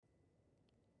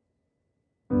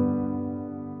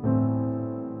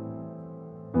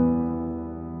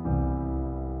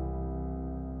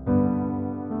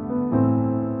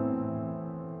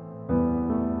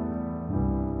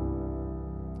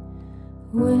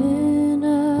When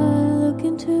I look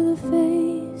into the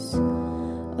face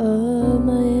of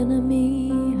my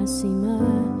enemy, I see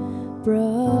my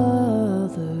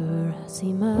brother, I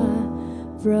see my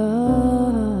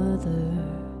brother.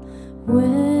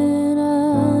 When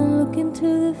I look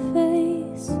into the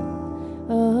face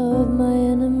of my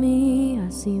enemy, I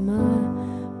see my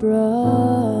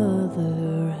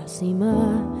brother, I see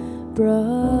my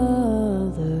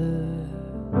brother.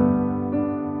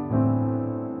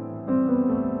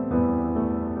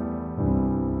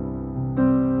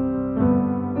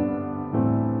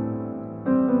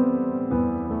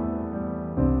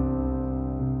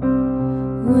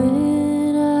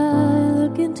 When I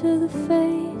look into the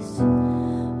face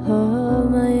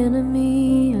of my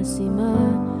enemy, I see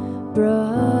my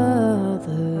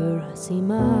brother, I see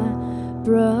my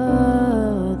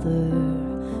brother.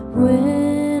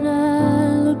 When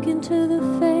I look into the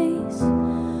face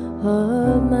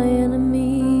of my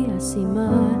enemy, I see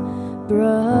my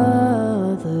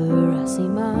brother, I see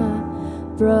my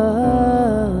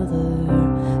brother.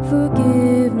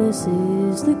 Forgiveness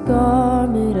is the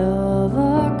garment of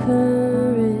our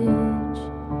courage,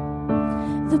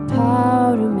 the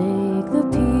power to make the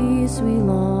peace we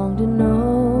long to know.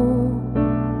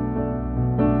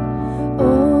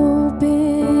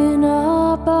 Open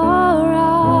up our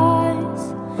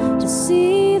eyes to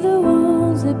see the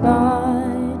wounds that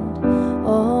bind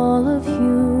all of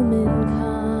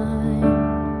humankind.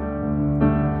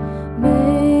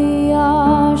 May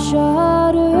our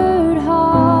shattered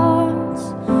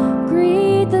hearts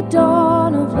greet the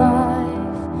dawn of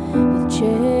life with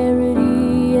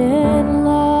charity and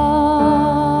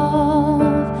love.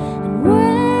 And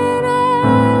when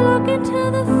I look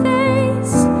into the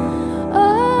face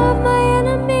of my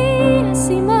enemy, I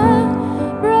see my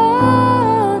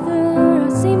brother, I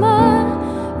see my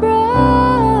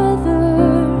brother.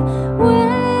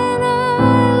 When I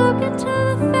look into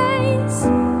the face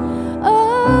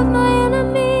of my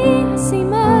enemy, I see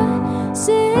my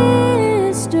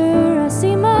sister, I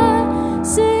see my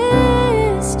sister.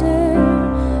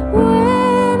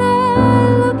 When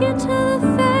I look into the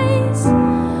face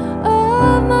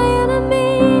of my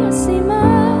enemy, I see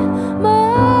my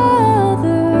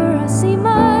mother, I see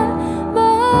my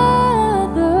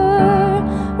mother.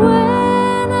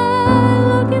 When I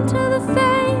look into the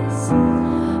face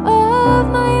of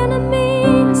my enemy,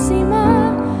 I see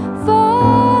my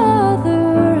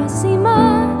father, I see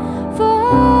my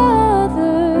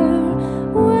father.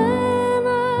 When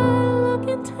I look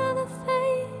into the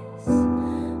face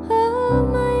of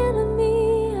my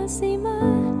enemy, I see my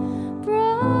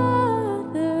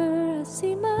brother, I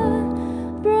see my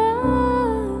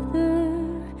brother.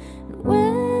 And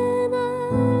when I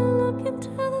look into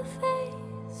the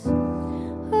face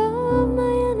of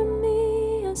my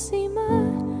enemy, I see my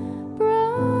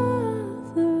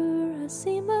brother, I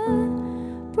see my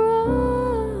brother.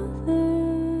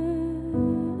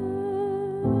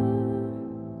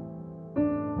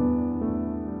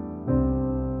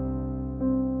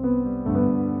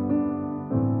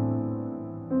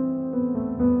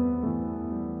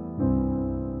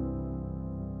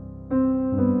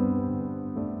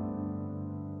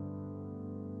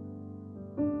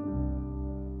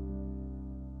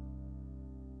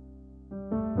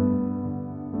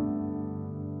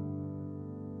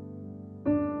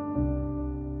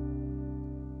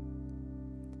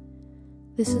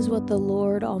 This is what the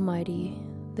Lord Almighty,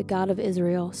 the God of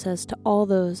Israel, says to all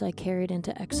those I carried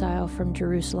into exile from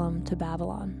Jerusalem to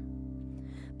Babylon.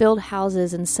 Build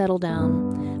houses and settle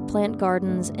down, plant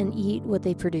gardens and eat what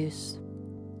they produce.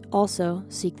 Also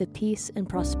seek the peace and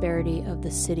prosperity of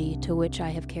the city to which I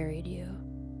have carried you.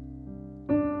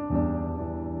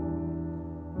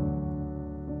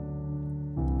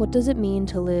 What does it mean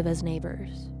to live as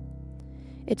neighbors?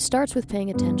 It starts with paying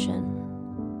attention.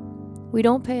 We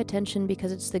don't pay attention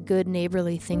because it's the good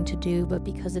neighborly thing to do, but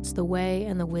because it's the way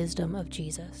and the wisdom of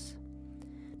Jesus.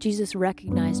 Jesus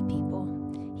recognized people.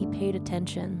 He paid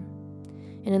attention.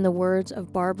 And in the words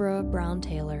of Barbara Brown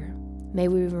Taylor, may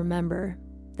we remember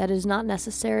that it is not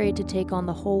necessary to take on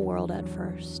the whole world at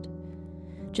first.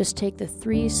 Just take the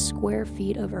 3 square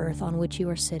feet of earth on which you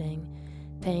are sitting,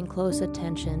 paying close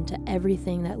attention to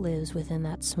everything that lives within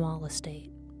that small estate.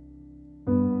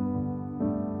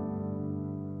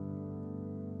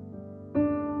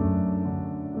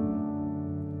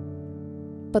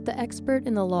 But the expert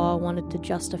in the law wanted to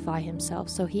justify himself,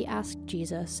 so he asked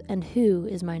Jesus, "And who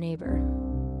is my neighbor?"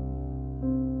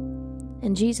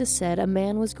 And Jesus said, "A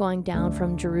man was going down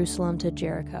from Jerusalem to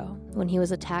Jericho when he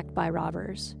was attacked by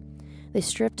robbers. They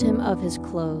stripped him of his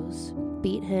clothes,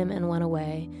 beat him, and went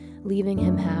away, leaving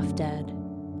him half dead.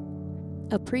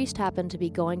 A priest happened to be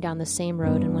going down the same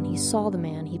road, and when he saw the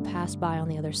man, he passed by on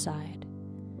the other side.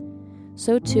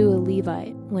 So too a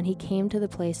Levite, when he came to the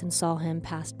place and saw him,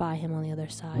 passed by him on the other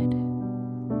side.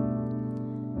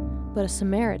 But a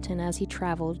Samaritan, as he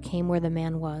traveled, came where the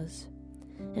man was,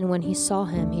 and when he saw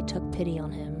him, he took pity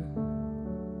on him.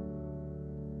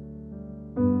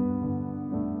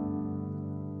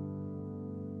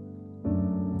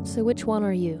 So which one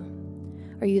are you?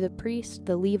 Are you the priest,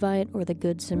 the Levite, or the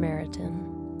Good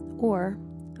Samaritan? Or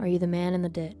are you the man in the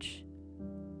ditch?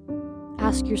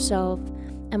 Ask yourself,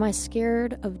 am I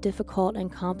scared of difficult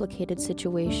and complicated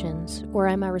situations, or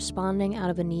am I responding out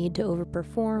of a need to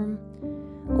overperform,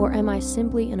 or am I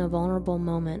simply in a vulnerable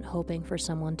moment hoping for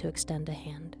someone to extend a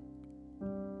hand?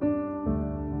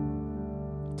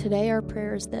 Today our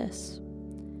prayer is this: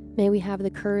 may we have the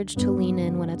courage to lean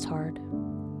in when it's hard.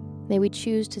 May we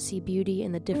choose to see beauty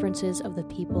in the differences of the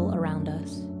people around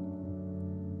us.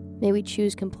 May we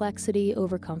choose complexity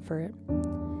over comfort,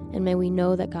 and may we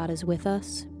know that God is with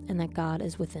us and that God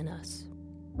is within us.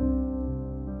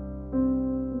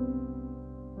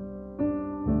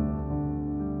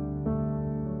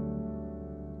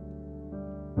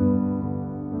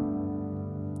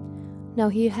 Now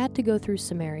he had to go through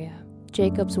Samaria.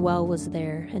 Jacob's well was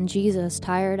there, and Jesus,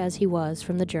 tired as he was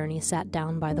from the journey, sat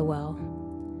down by the well.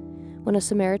 When a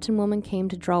Samaritan woman came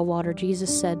to draw water,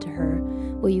 Jesus said to her,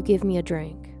 "Will you give me a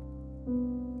drink?"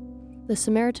 The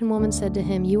Samaritan woman said to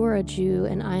him, "You are a Jew,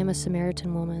 and I am a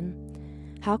Samaritan woman.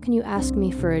 How can you ask me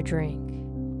for a drink?"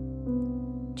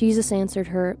 Jesus answered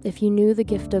her, "If you knew the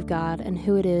gift of God and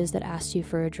who it is that asked you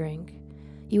for a drink,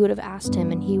 you would have asked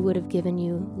him, and he would have given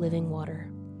you living water."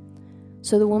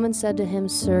 So the woman said to him,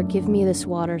 "Sir, give me this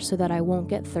water so that I won't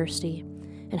get thirsty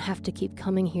and have to keep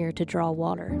coming here to draw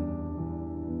water."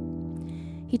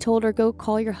 He told her, "Go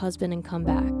call your husband and come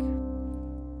back."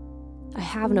 "I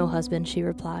have no husband," she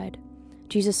replied.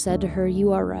 Jesus said to her,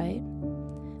 "You are right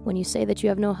when you say that you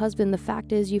have no husband. The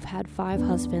fact is you've had 5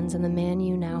 husbands, and the man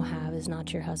you now have is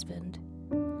not your husband.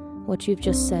 What you've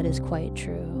just said is quite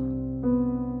true."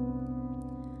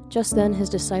 Just then his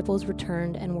disciples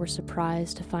returned and were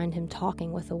surprised to find him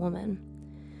talking with a woman.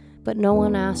 But no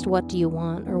one asked, "What do you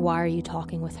want?" or "Why are you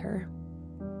talking with her?"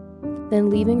 Then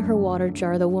leaving her water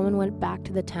jar, the woman went back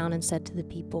to the town and said to the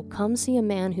people, "Come see a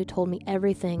man who told me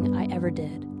everything I ever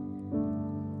did.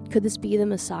 Could this be the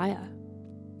Messiah?"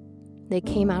 They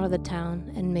came out of the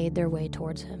town and made their way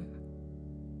towards him.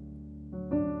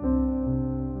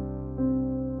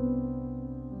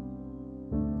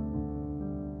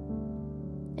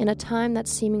 In a time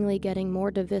that's seemingly getting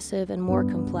more divisive and more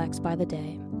complex by the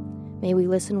day, may we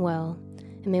listen well,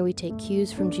 and may we take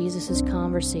cues from Jesus'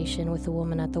 conversation with the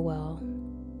woman at the well.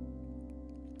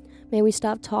 May we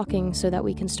stop talking so that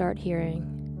we can start hearing.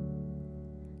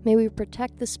 May we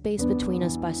protect the space between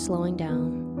us by slowing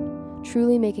down,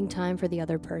 truly making time for the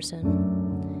other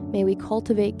person. May we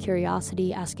cultivate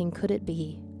curiosity, asking, "Could it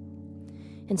be?"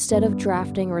 Instead of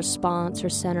drafting a response or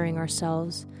centering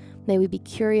ourselves, may we be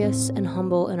curious and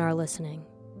humble in our listening.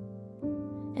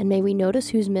 And may we notice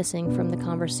who's missing from the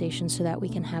conversation so that we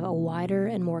can have a wider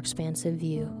and more expansive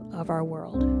view of our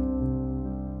world.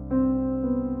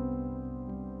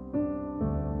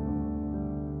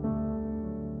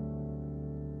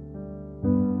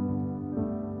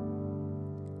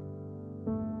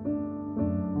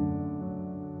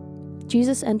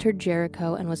 Jesus entered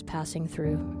Jericho and was passing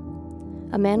through.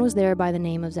 A man was there by the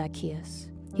name of Zacchaeus.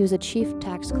 He was a chief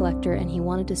tax collector, and he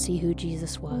wanted to see who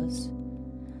Jesus was.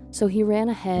 So he ran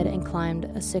ahead and climbed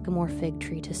a sycamore fig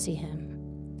tree to see him.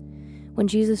 When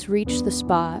Jesus reached the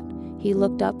spot, he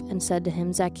looked up and said to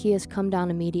him, "Zacchaeus, come down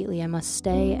immediately. I must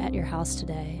stay at your house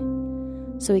today."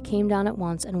 So he came down at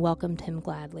once and welcomed him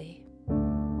gladly.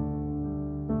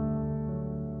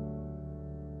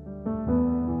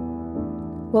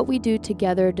 What we do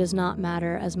together does not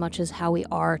matter as much as how we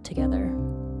are together.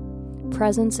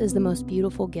 Presence is the most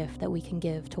beautiful gift that we can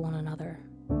give to one another.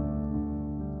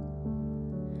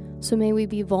 So may we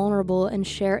be vulnerable and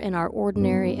share in our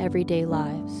ordinary, everyday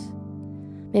lives.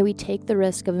 May we take the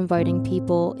risk of inviting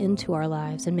people into our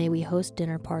lives, and may we host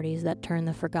dinner parties that turn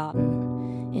the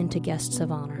forgotten into guests of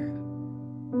honor.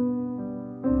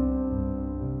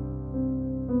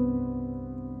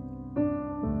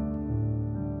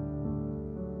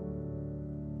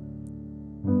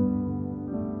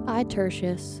 I,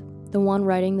 Tertius, the one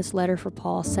writing this letter for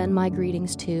Paul, send my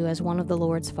greetings to as one of the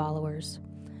Lord's followers.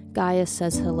 Gaius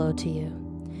says hello to you.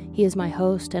 He is my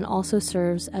host and also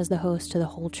serves as the host to the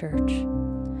whole church.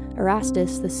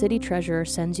 Erastus, the city treasurer,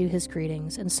 sends you his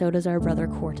greetings, and so does our brother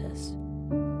Quartus.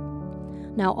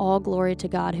 Now all glory to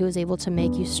God, who is able to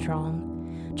make you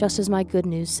strong, just as my good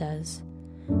news says.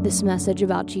 This message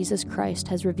about Jesus Christ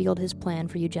has revealed his plan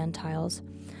for you Gentiles,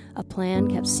 a plan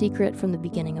kept secret from the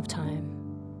beginning of time.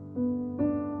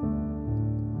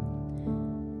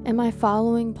 Am I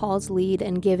following Paul's lead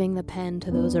and giving the pen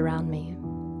to those around me?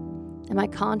 Am I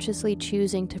consciously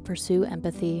choosing to pursue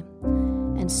empathy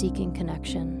and seeking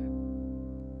connection?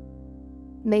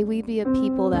 May we be a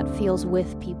people that feels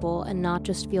with people and not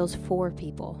just feels for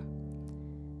people.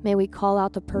 May we call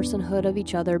out the personhood of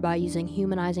each other by using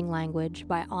humanizing language,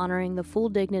 by honoring the full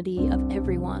dignity of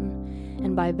everyone,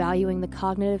 and by valuing the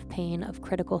cognitive pain of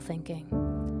critical thinking.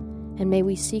 And may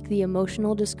we seek the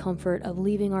emotional discomfort of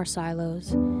leaving our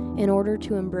silos in order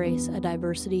to embrace a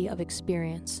diversity of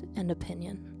experience and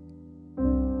opinion.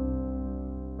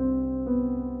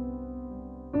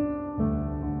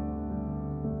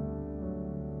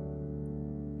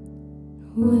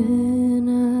 When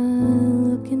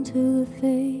I look into the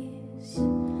face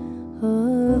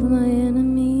of my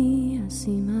enemy, I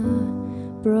see my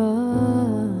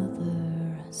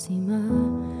brother, I see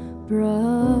my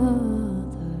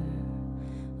brother.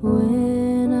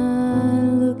 When I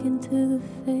look into the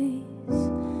face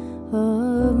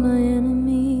of my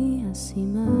enemy, I see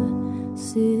my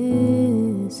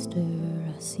sister,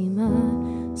 I see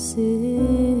my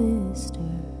sister.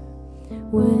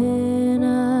 When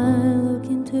I look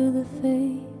into the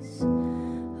face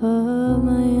of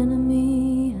my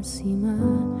enemy, I see my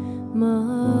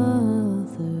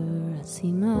mother, I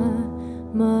see my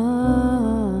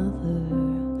mother.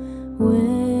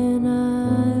 When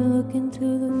I look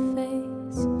into the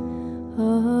face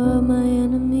of my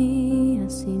enemy, I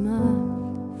see my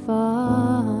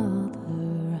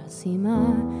father, I see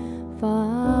my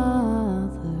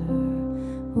father.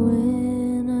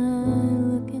 When I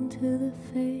look into the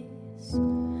face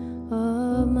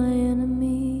of my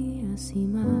enemy, I see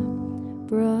my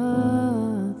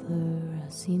brother, I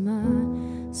see my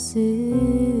sister.